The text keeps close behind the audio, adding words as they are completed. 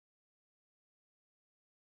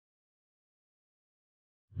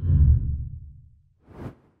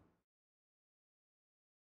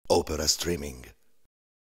Opera streaming.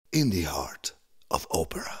 In the heart of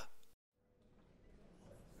opera.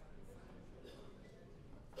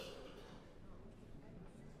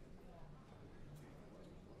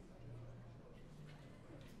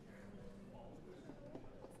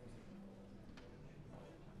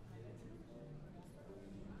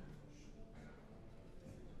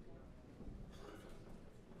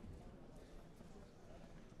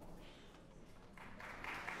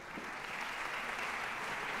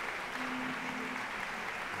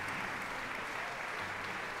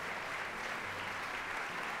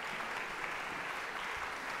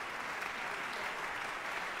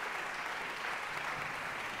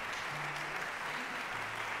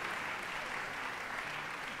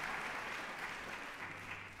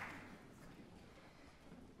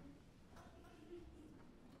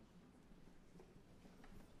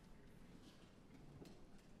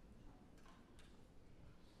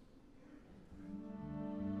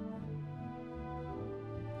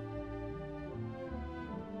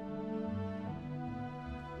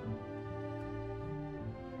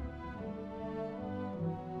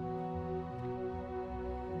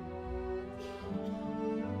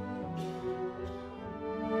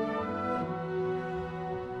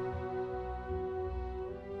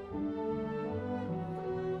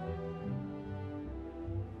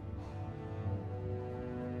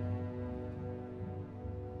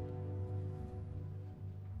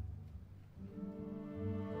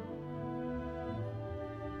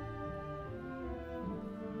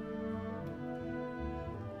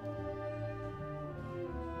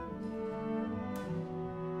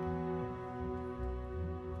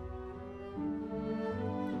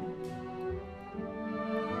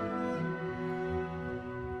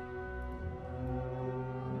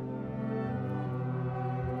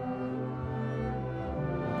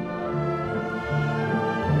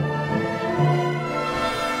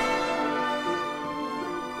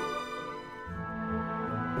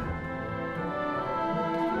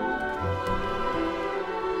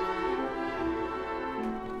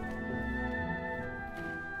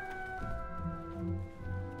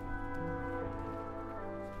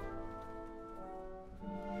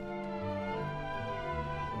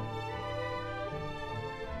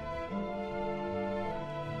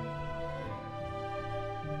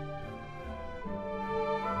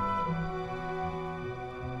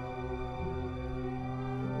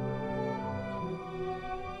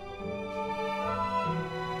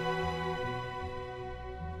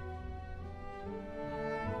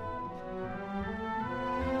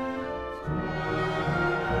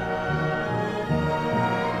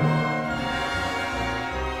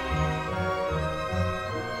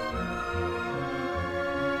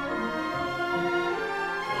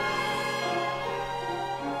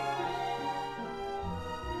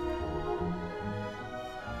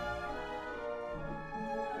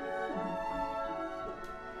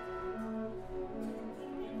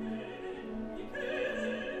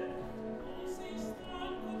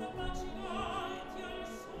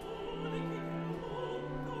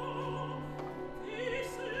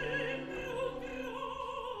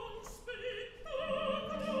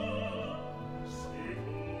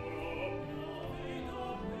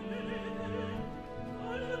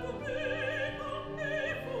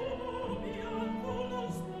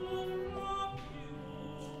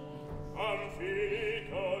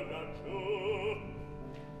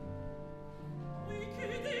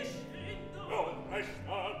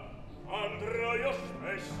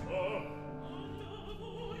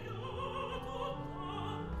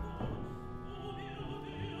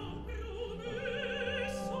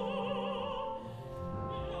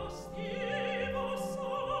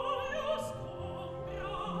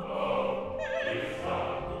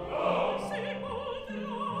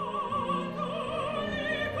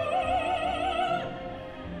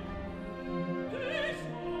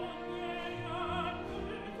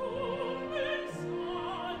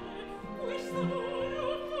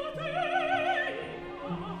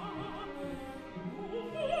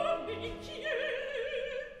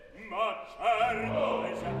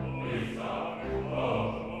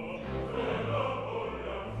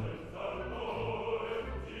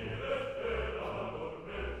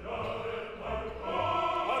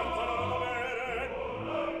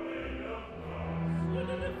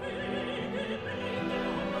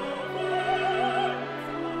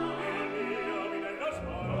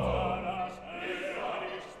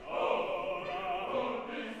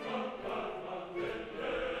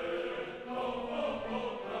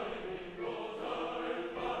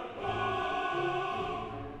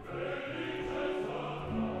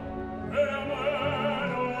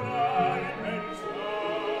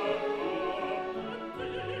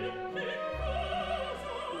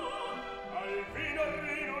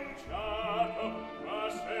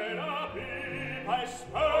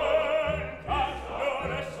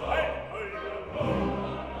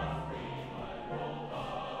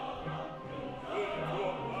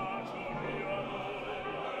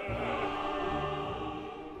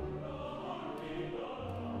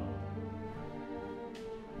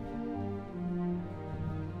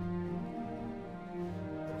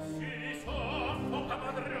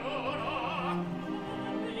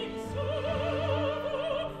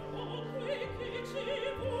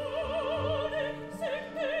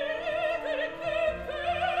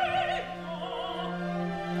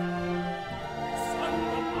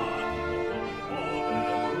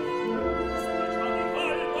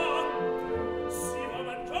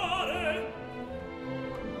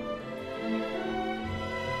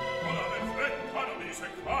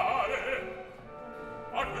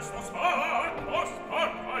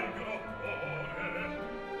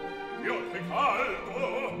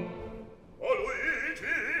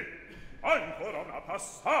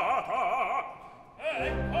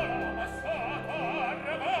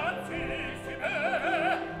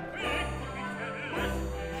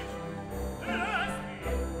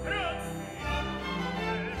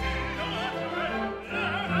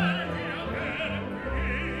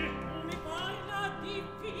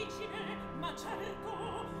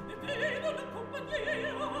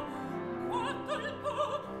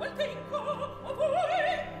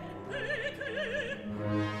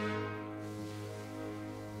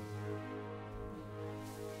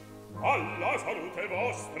 Alla salute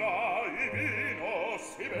vostra il vino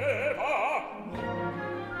si beva,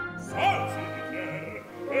 salsi di PIER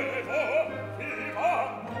e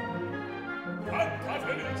viva, tanta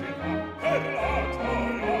felicità per la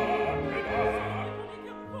gioia che dà,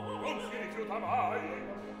 non si rifiuta mai.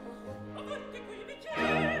 Avanti qui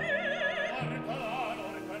Michele! Arcano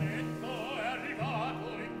Arcanetto è arrivato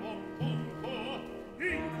in buon punto,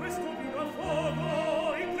 in questo vino a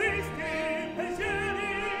fuoco, in tristi pensieri,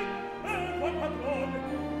 e buon padrone,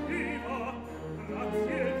 viva,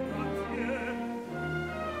 grazie, grazie.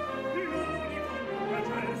 L'unico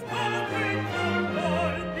piacere stato in fondo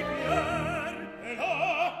di PIER. E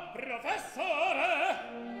là, professore,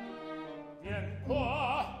 vien qua,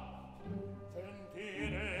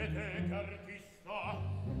 sentirete che artista.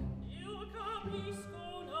 Io capisco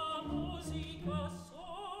la musica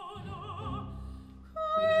sola,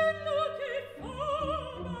 quello che fa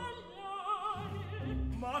ballare.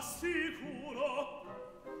 Ma sicuro,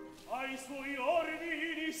 ai suoi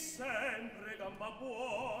ordini sempre gamba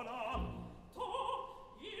buona.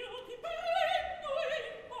 To, io ti prendo in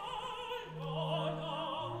parola.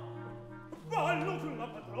 Ballo con la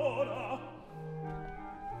padrona.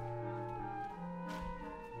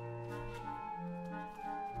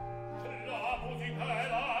 La musica e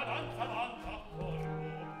la danza vanno a corpo.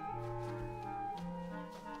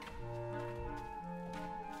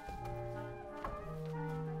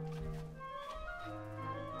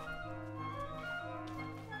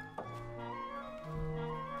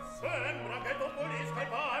 Sembra che tu pulisca il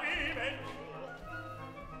pavimento.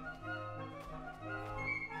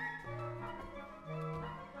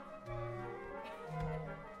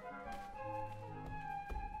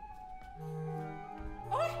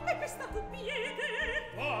 Oh, è pestato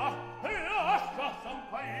piede! Va, e lascia San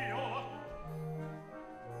Paio.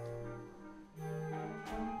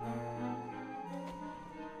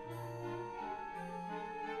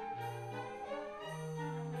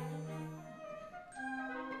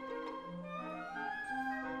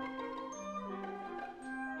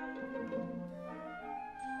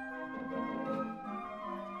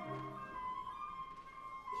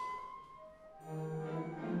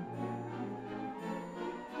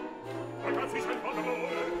 Ragazzi, c'è il padrone.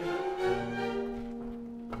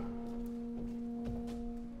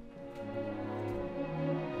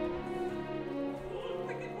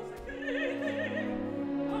 Dunque che cosa crede?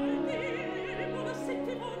 Al dire buona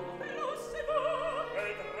settimana però se va.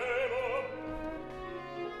 Vedremo.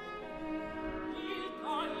 Il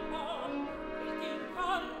calma, il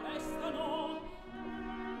Tinca restano.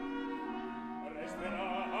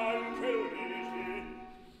 Resterà anche Luigi.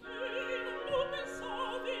 E non lo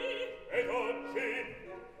pensavi? Ed oggi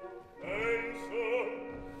penso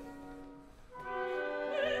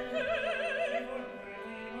Perché?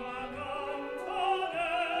 Una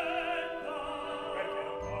canzonetta. perché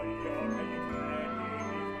non voglio che gli credi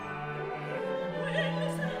di fare. Quello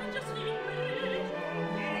sarà già simile.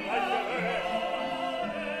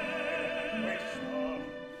 Questo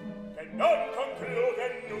che non conclude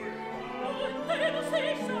nulla. Non te lo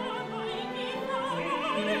sei sa mai chi fa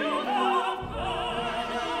o fa.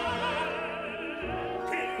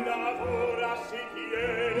 Chi lavora si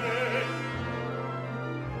tiene.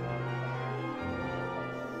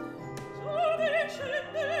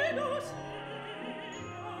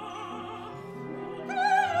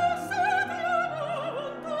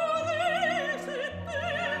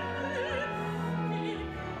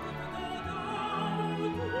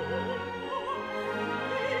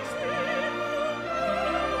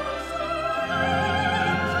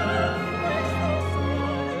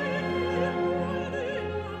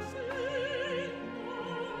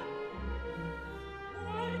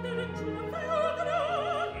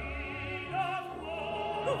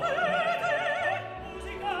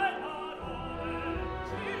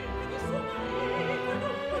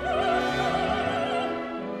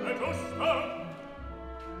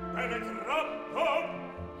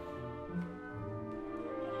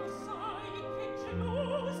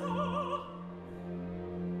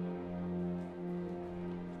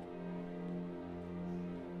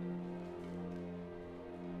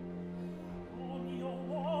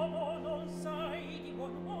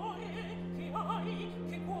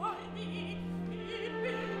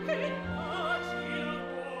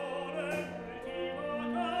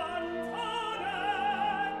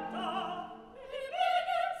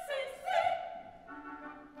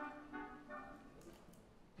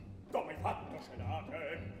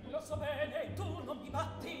 cenate. Lo so bene, tu non mi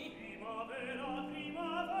batti. Primavera,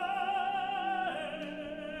 primavera.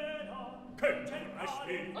 Che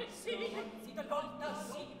vorresti? Ai silenzi talvolta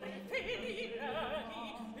si preferirei.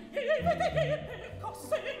 Lieve delle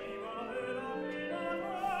cose. Primavera,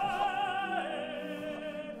 primavera.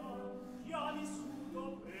 Chi ha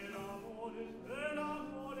vissuto per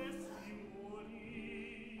amore si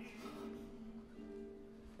morì.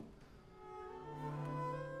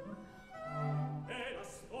 È la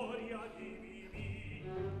storia di Mimì.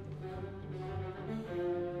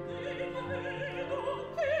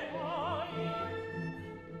 Vedo che hai.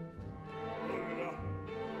 Nulla,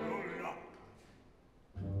 nulla.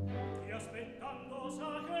 Ti aspettano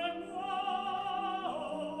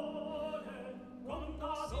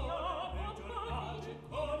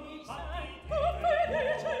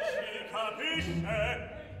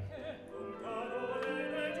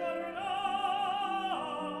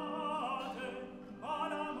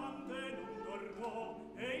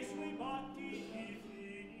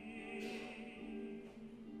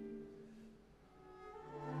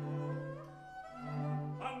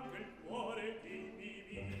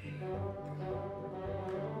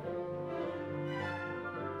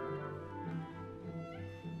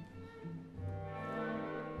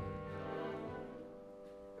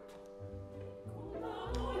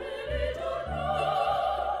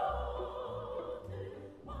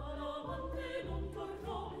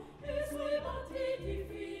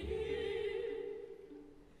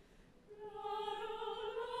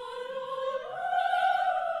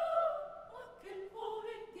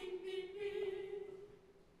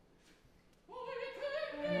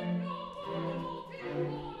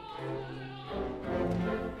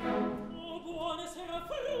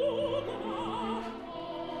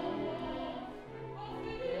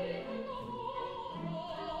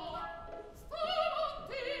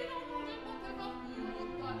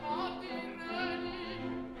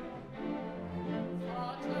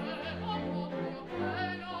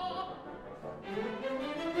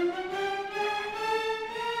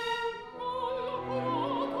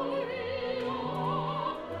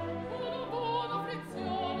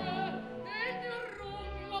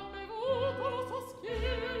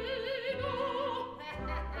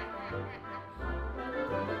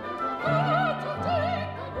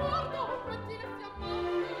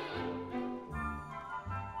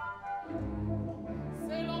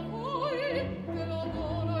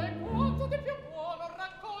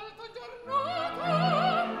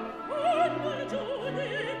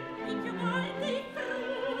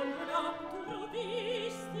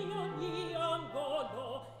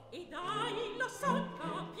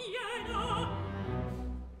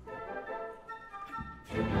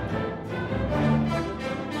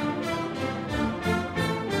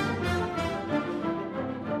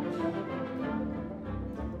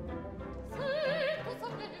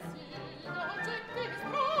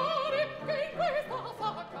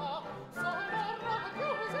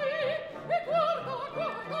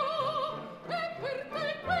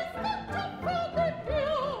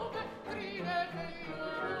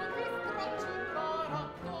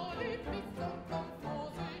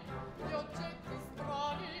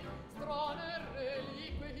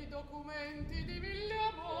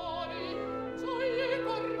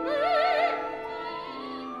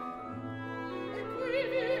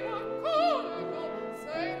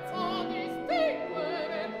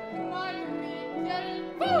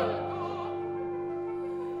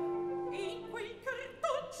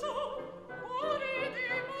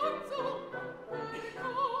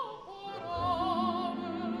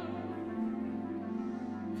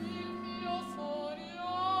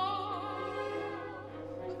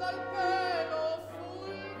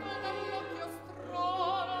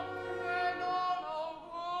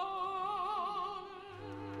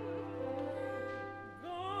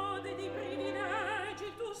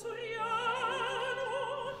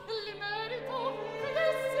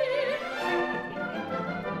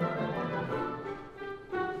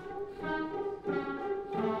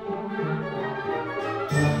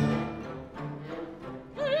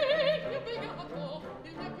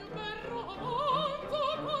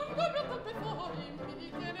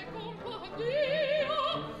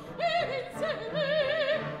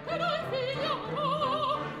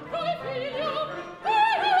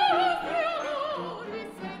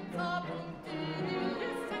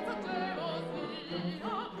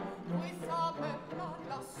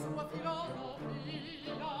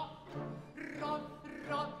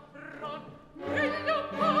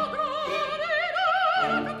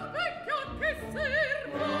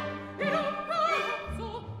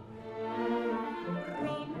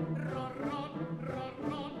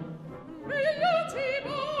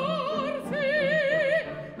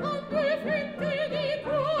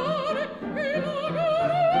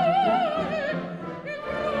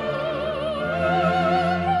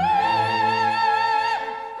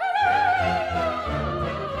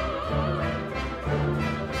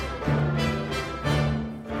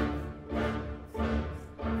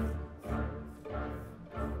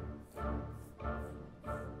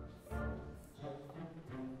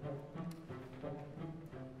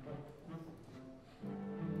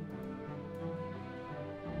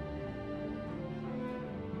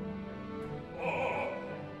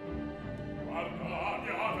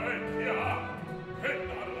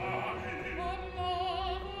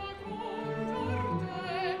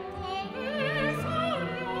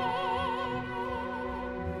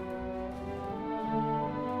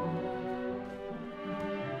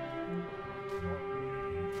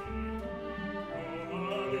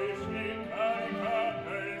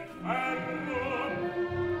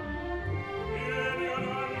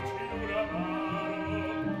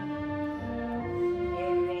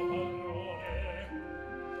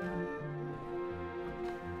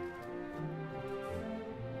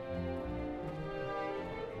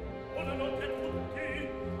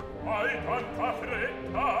hai tanta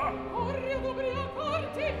fretta? Corri ad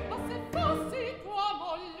ubriacarti, ma se fossi tua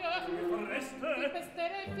moglie Che fareste? ti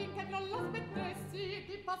pesterei finché non l'aspettessi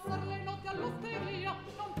di passar le notti all'osteria.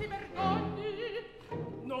 Non ti vergogni?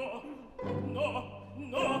 No, no,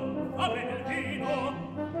 no, va bene il vino.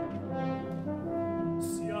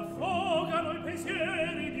 Si affogano i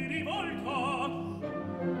pensieri di rivolta,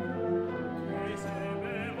 che se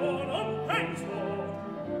bevo non penso,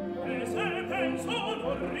 e se penso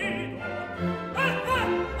non rido. Hai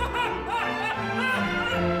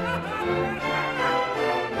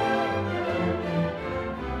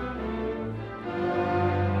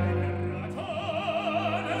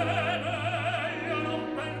ragione, meglio non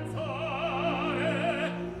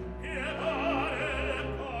pensare, piegare il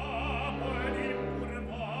capo ed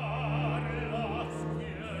incurvar la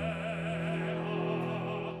schiena.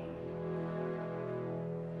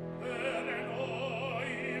 Per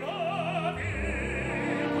noi la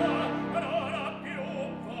vita non ha più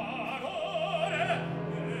valore,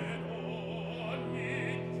 ed ogni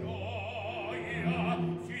gioia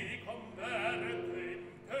si converte in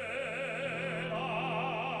pena.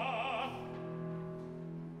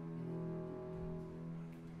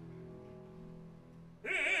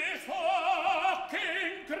 I sacchi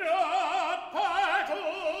increppati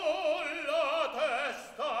la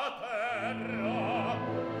testa a terra.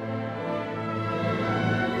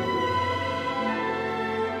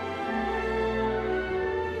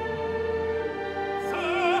 Se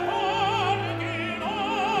porti in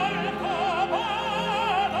alto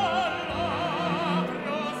vada la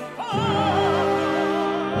crostata.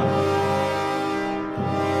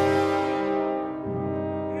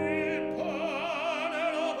 Il pane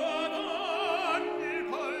lo guadagni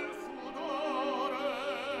col sudore,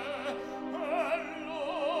 e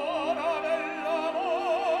l'ora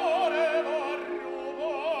dell'amore va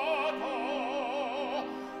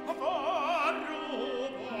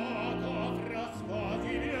rubato fra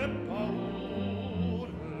spasimi e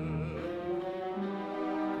paure,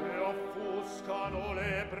 che offuscano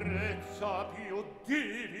l'ebbrezza più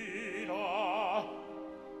divina.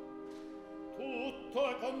 Tutto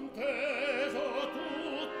è conteso,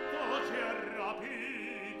 tutto ci è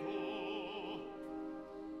rapito.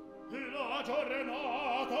 La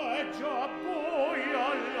giornata è già buia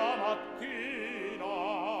alla mattina.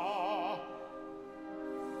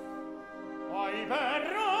 Hai ben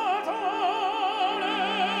ragione,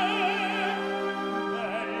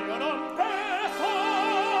 meglio non pensare,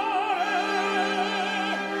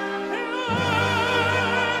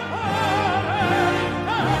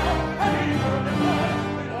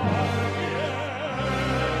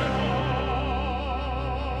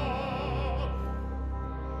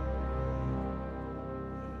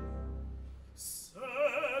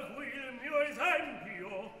 segui il mio esempio,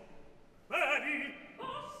 vedi?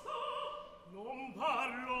 Basta! Non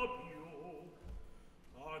parlo più.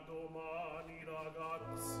 A domani,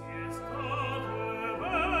 ragazzi, state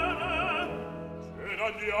bene. Ce ne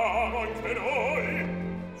andiamo anche noi.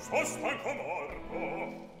 So stanco morto.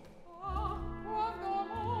 Ah, quando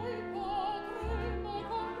noi potremmo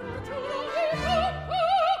con bracciolo di campo,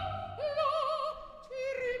 là ci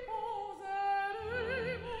riposeremo.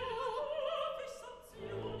 La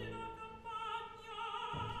fissazione la campagna.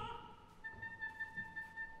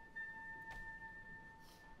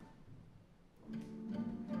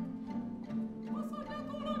 Ho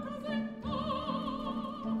sognato una casetta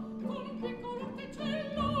con un piccolo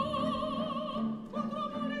orticello, quattro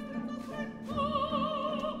mani stretta stretta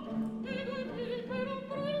e due piedi per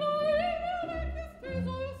ombrello, e il mio vecchio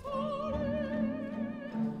steso al sole.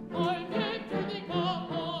 Ai miei piedi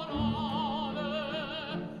caporale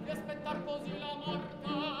di aspettar così la morte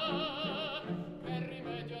per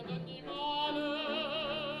rimedio ad ogni male.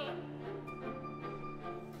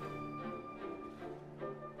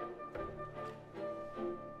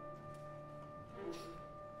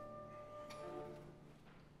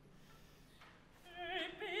 E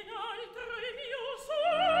ben altro il mio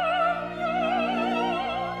sogno,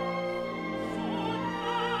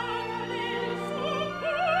 sognare nel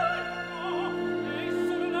sogno, e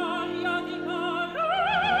sull'aria di Carole,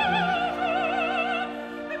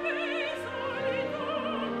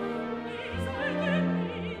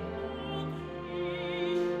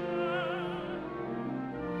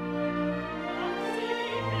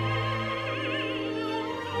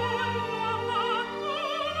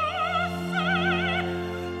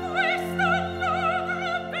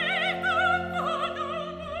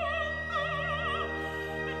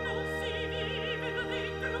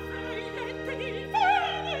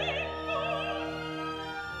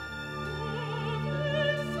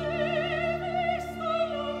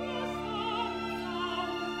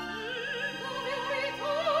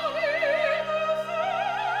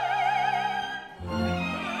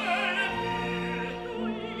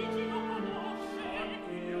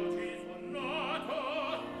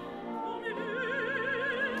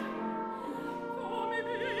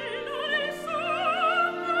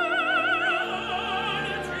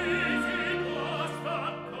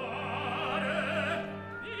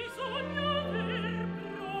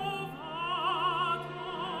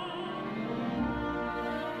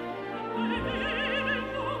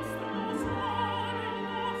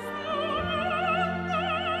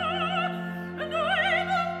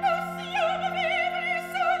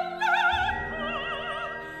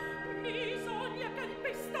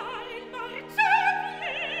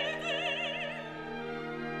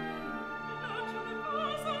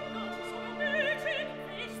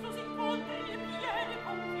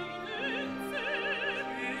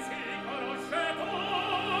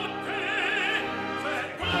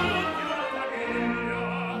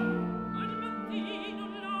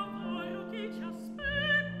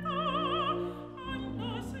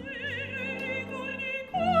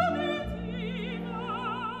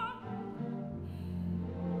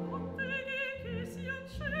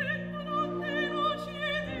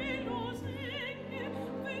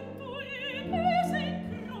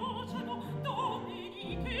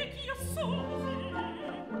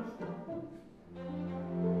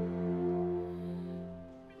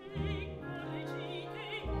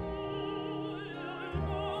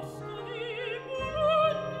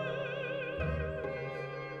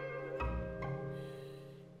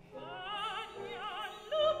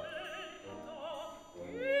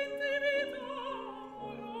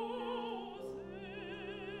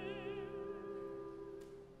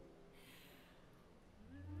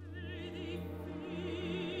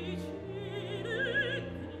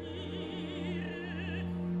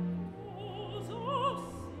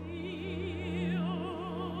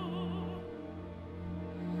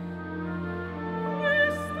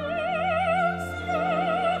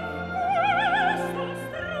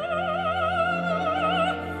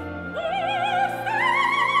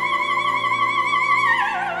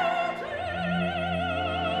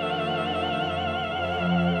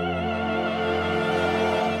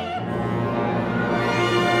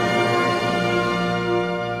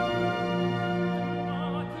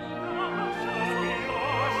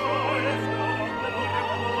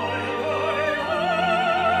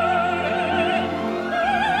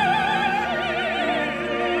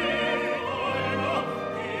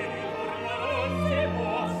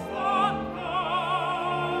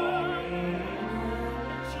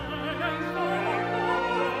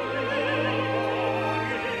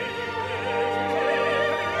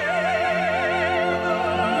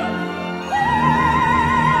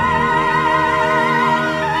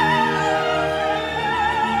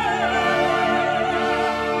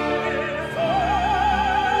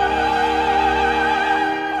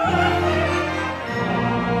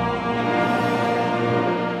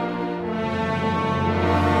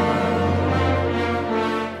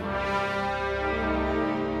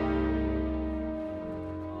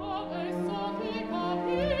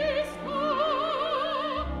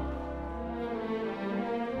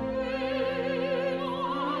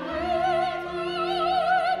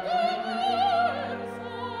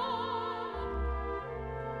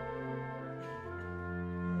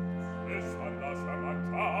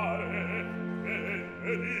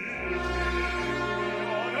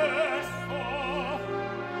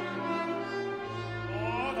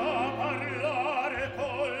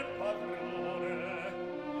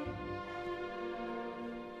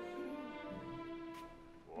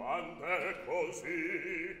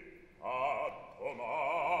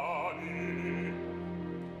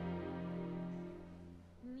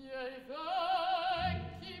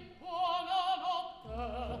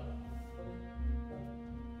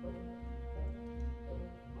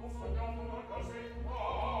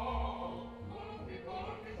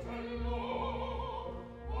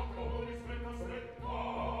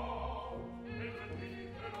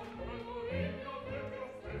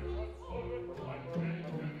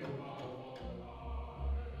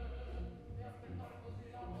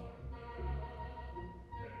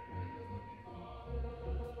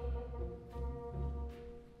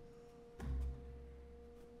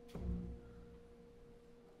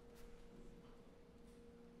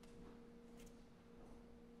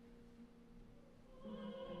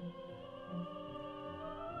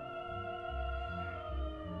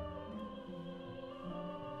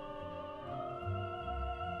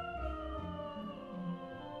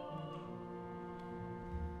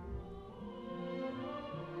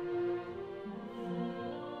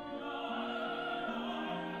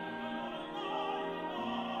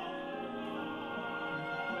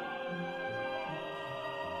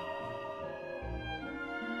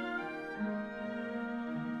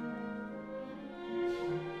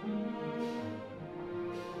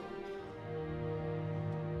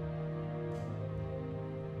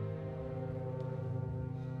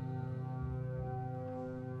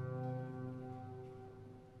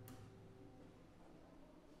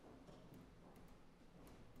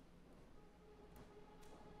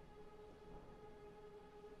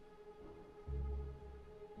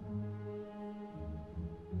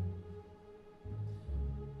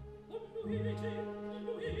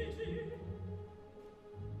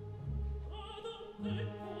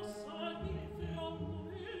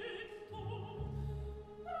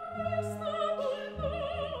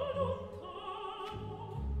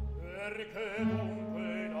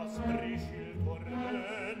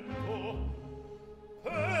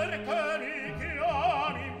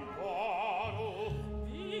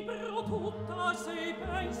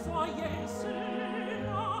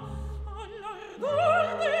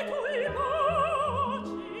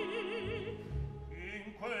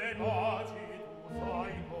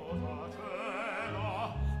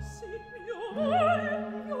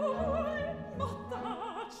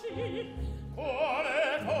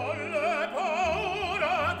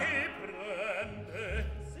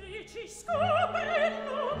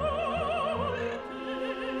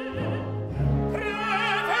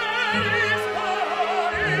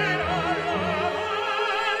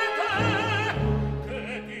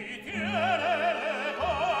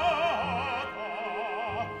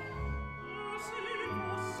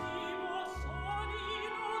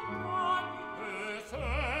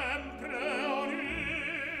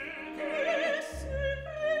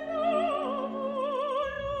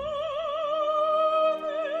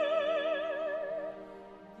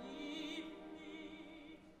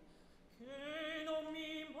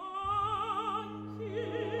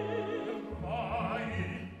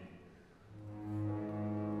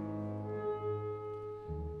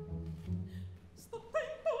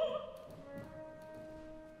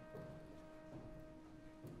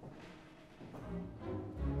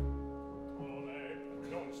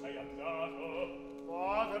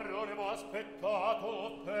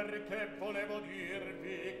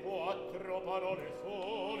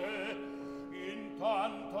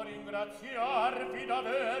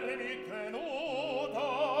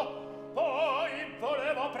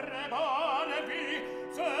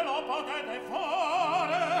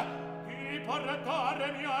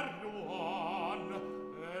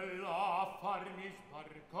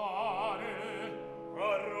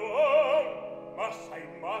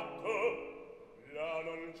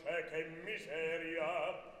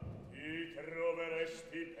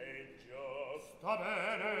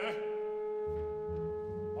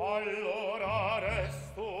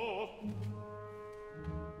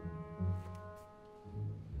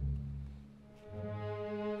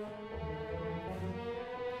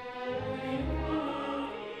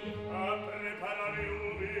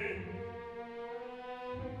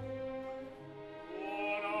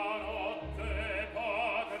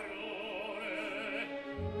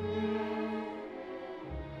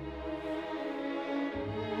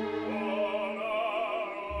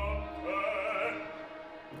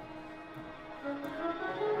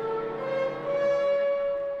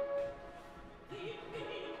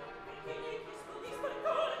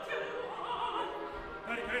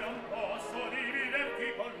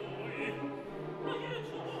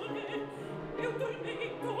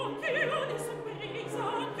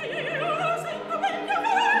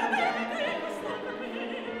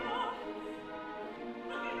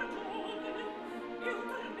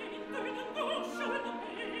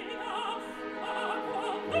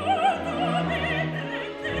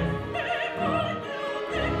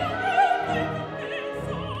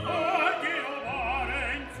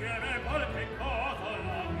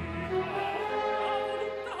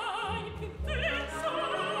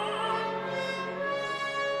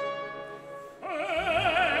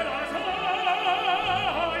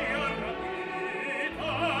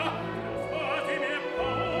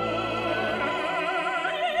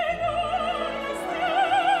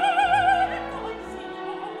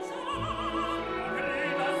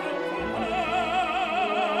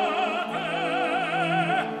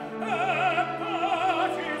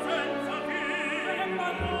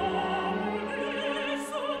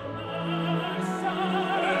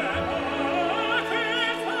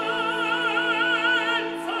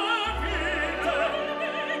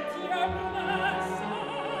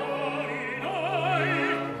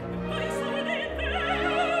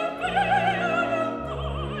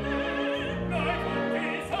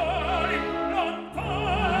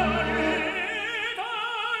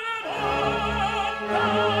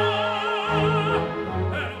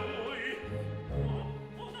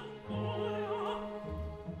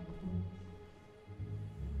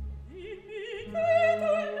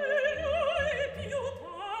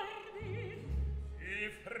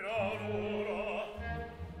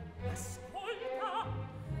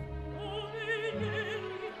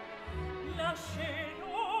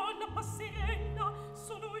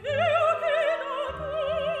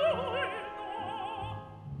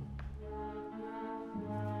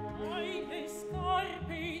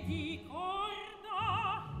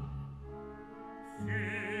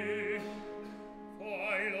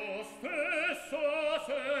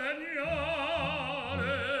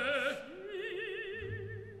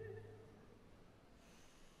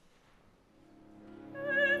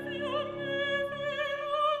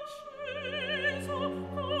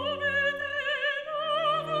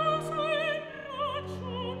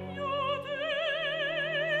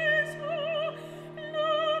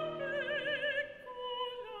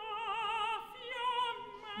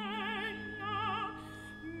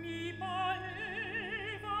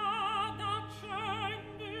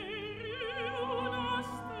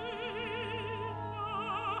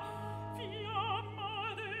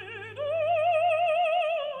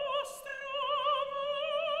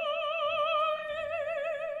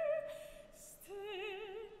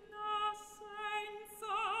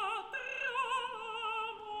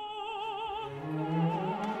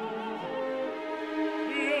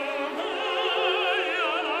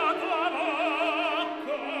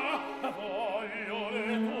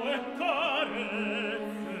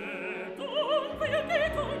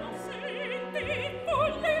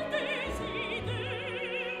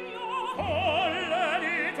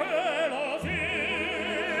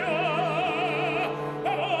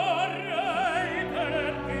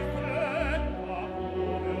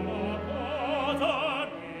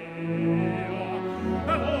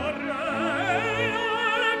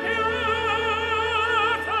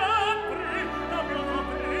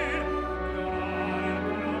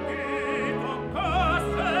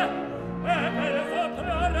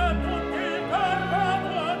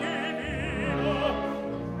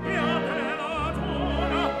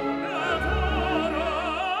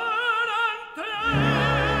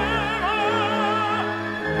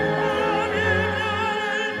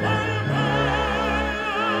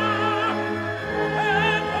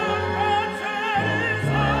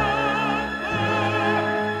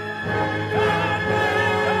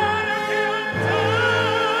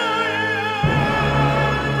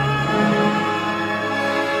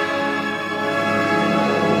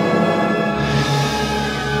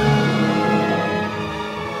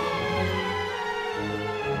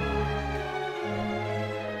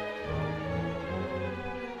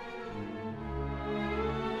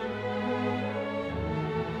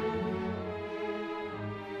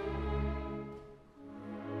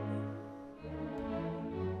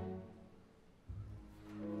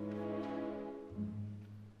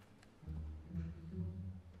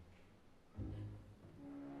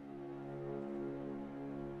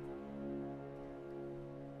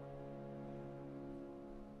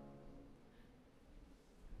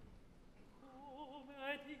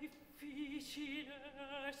 difficile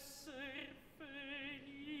esser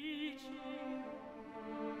felici.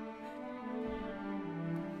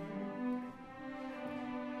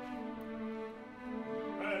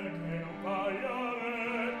 Perché non vai a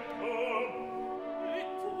letto? E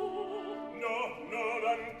tu? No, non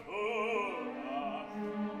ancora.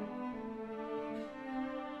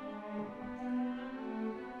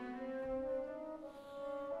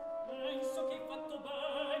 Penso che hai fatto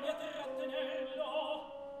bene a trattenerlo.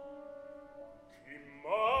 Chi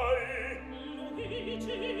mai? Lo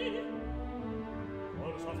dici?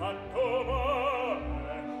 Forse ho fatto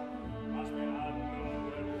male, aspettando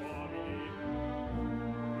due uomini.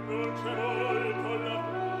 Non c'è molto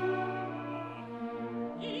lavoro.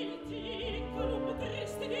 Il piccolo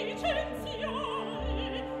potresti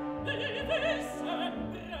licenziare, deve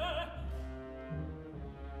sempre.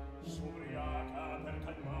 S'ubriaca per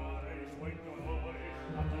calmare i suoi dolori,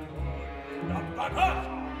 a dolori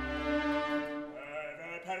d'abbandono.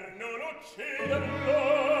 Beve per non ucciderlo.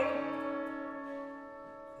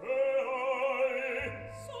 Che hai?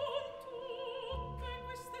 Son tutte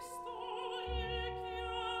queste storie che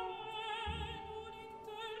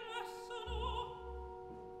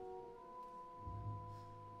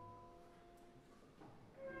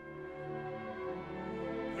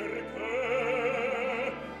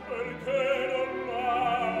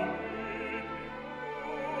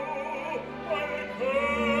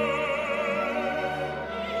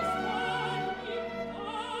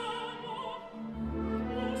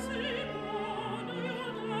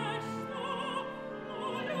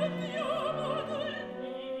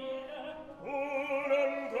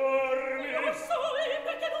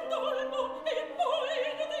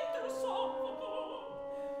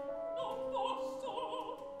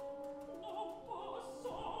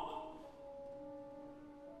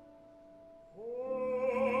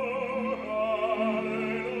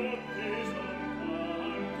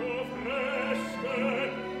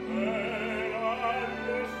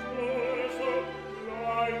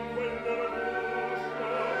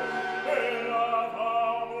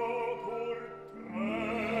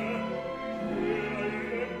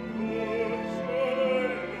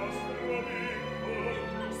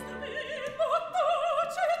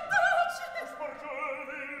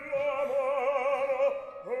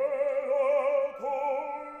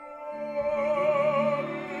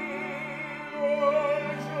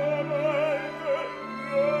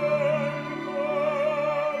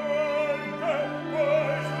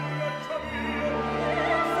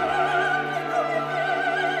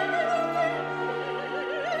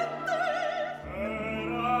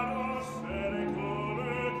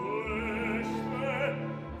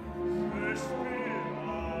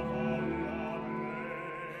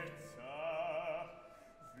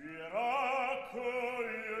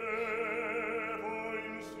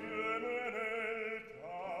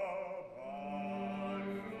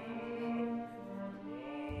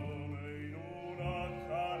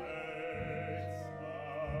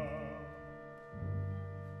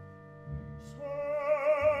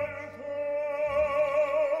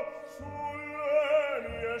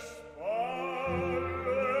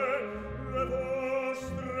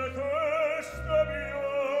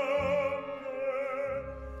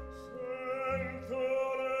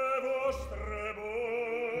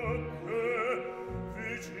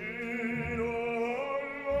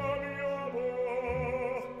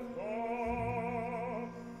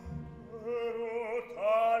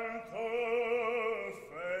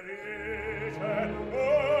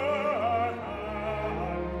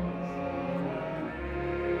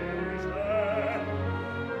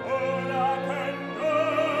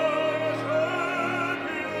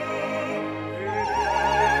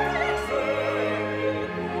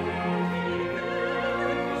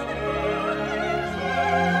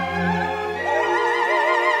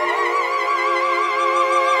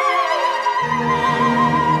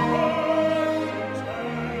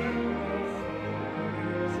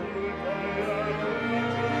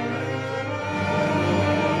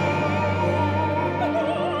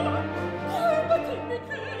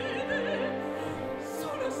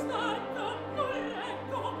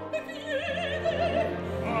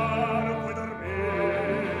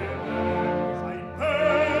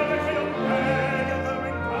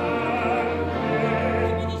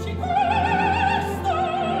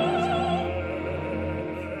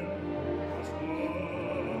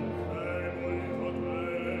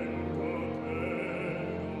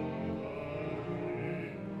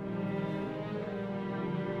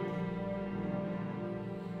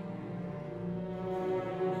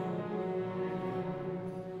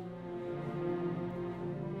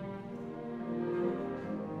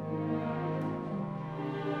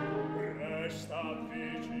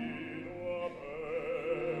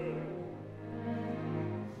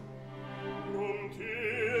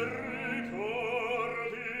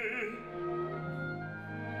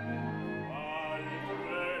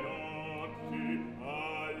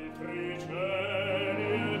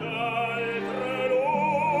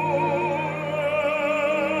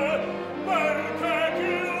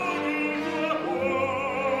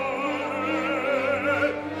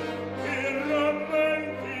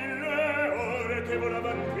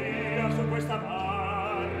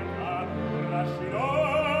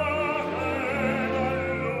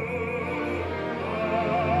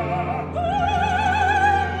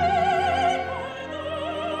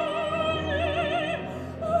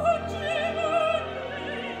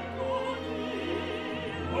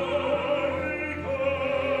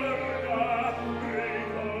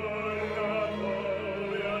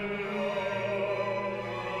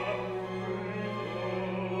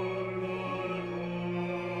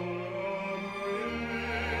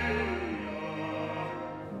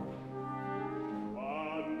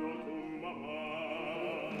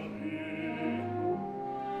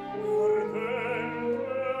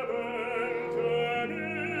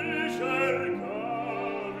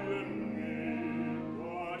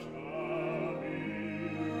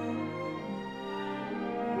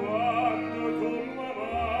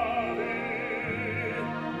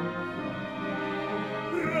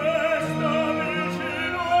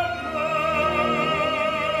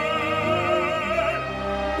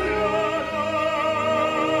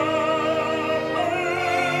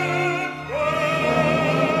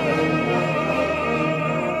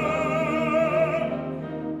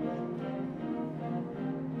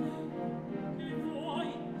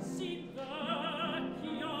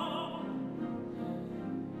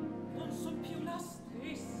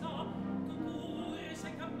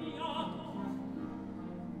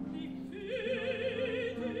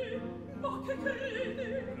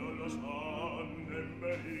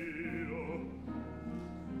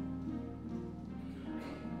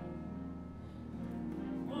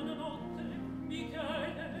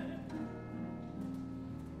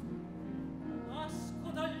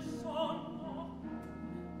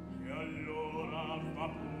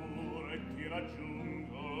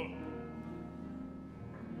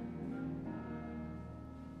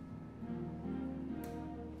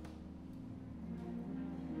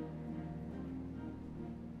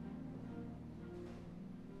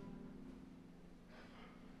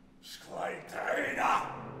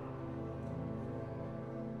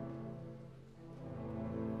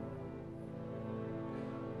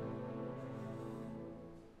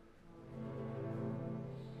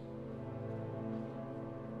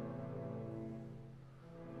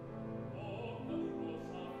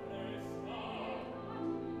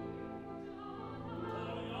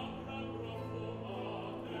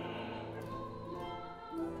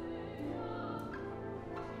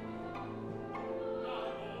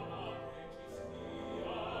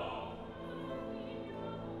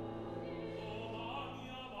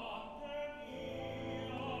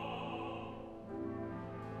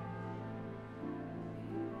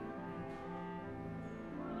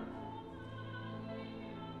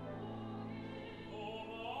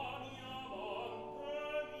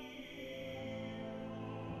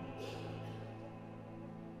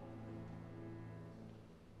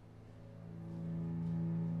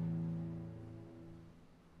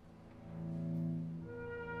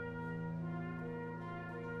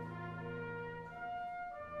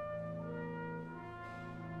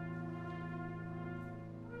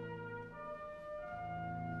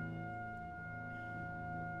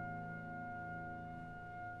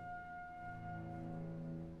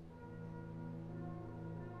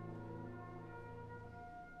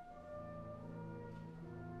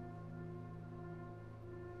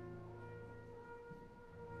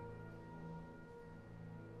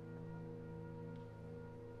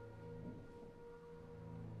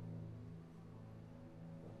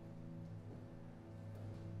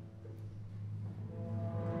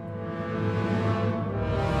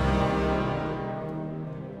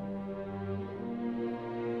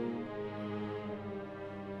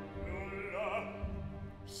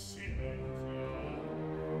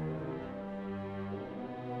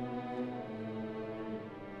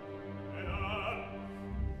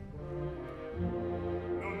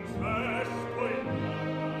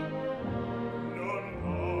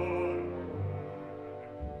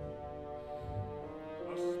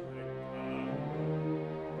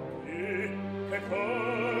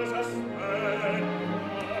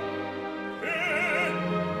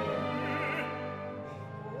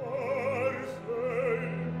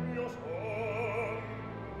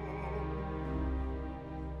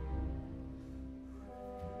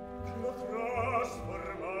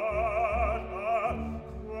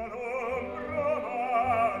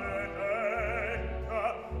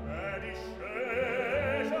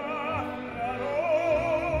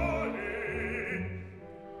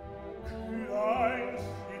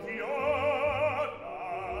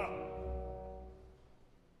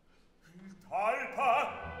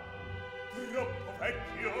troppo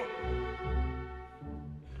vecchio.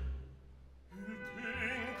 Il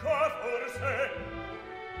Tinca forse.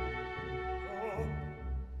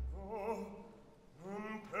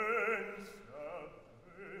 Non pensa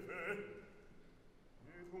breve. E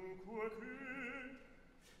dunque chi?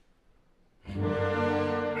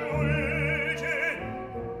 Luigi!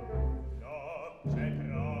 No, se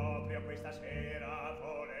proprio questa sera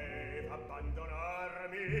voleva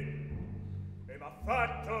abbandonarmi e m'ha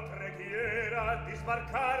fatto preghiera di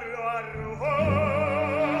sbarcarlo a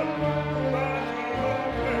Rouen, ma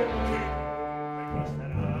chi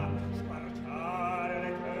starà squarciare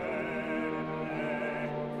le tenebre,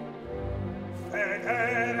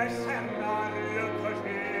 vedere serrarlo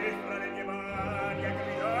così fra le mie mani e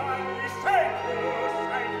gridargli sei tu,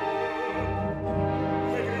 sei tu,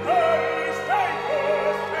 e gridargli sei tu,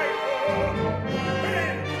 sei tu,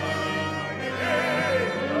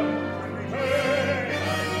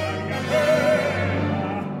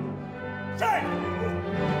 sei tu,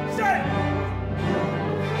 sei tu.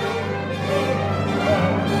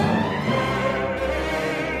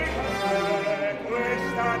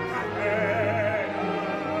 Questa catena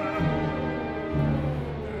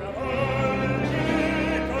travolgi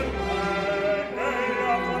con me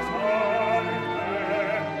nella tua sorte,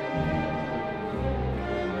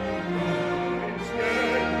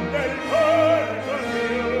 insieme del porto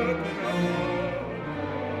più profondo,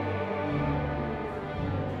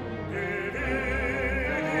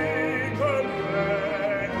 dividi con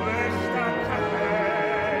me questa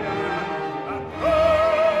catena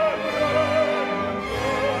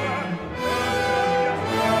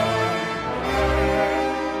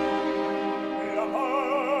la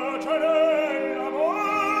pace dell'amore.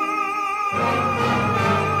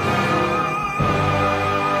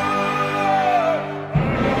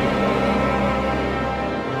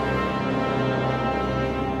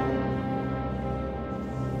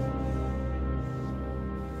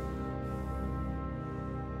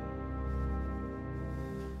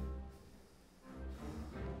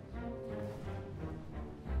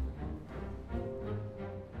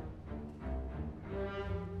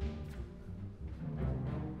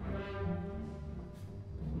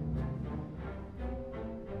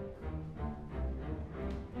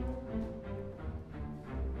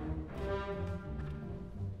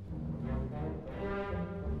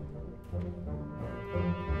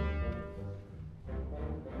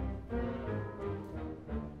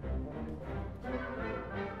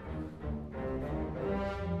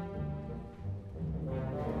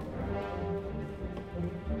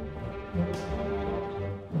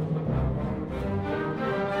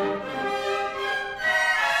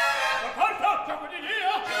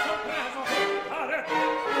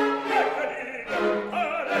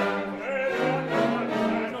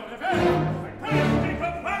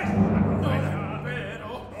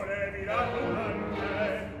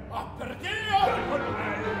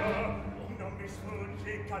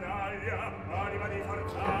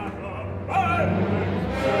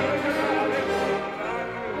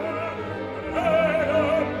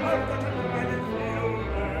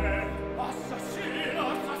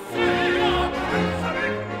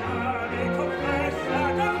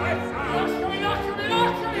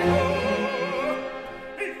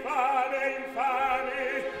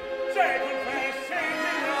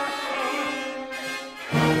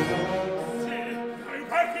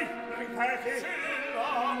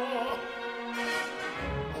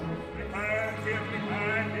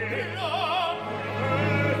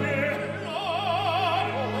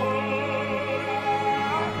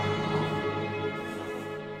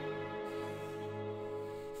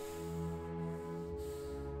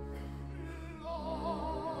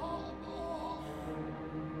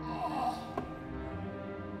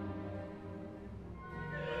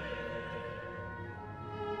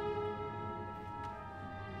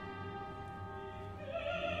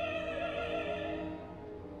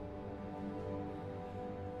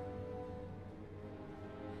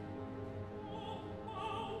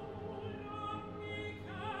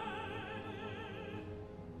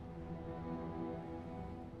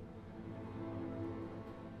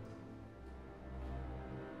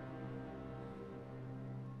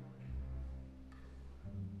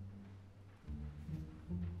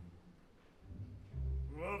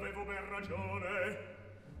 Avevo ben ragione,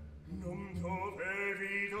 non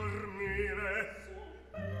dovevi dormire.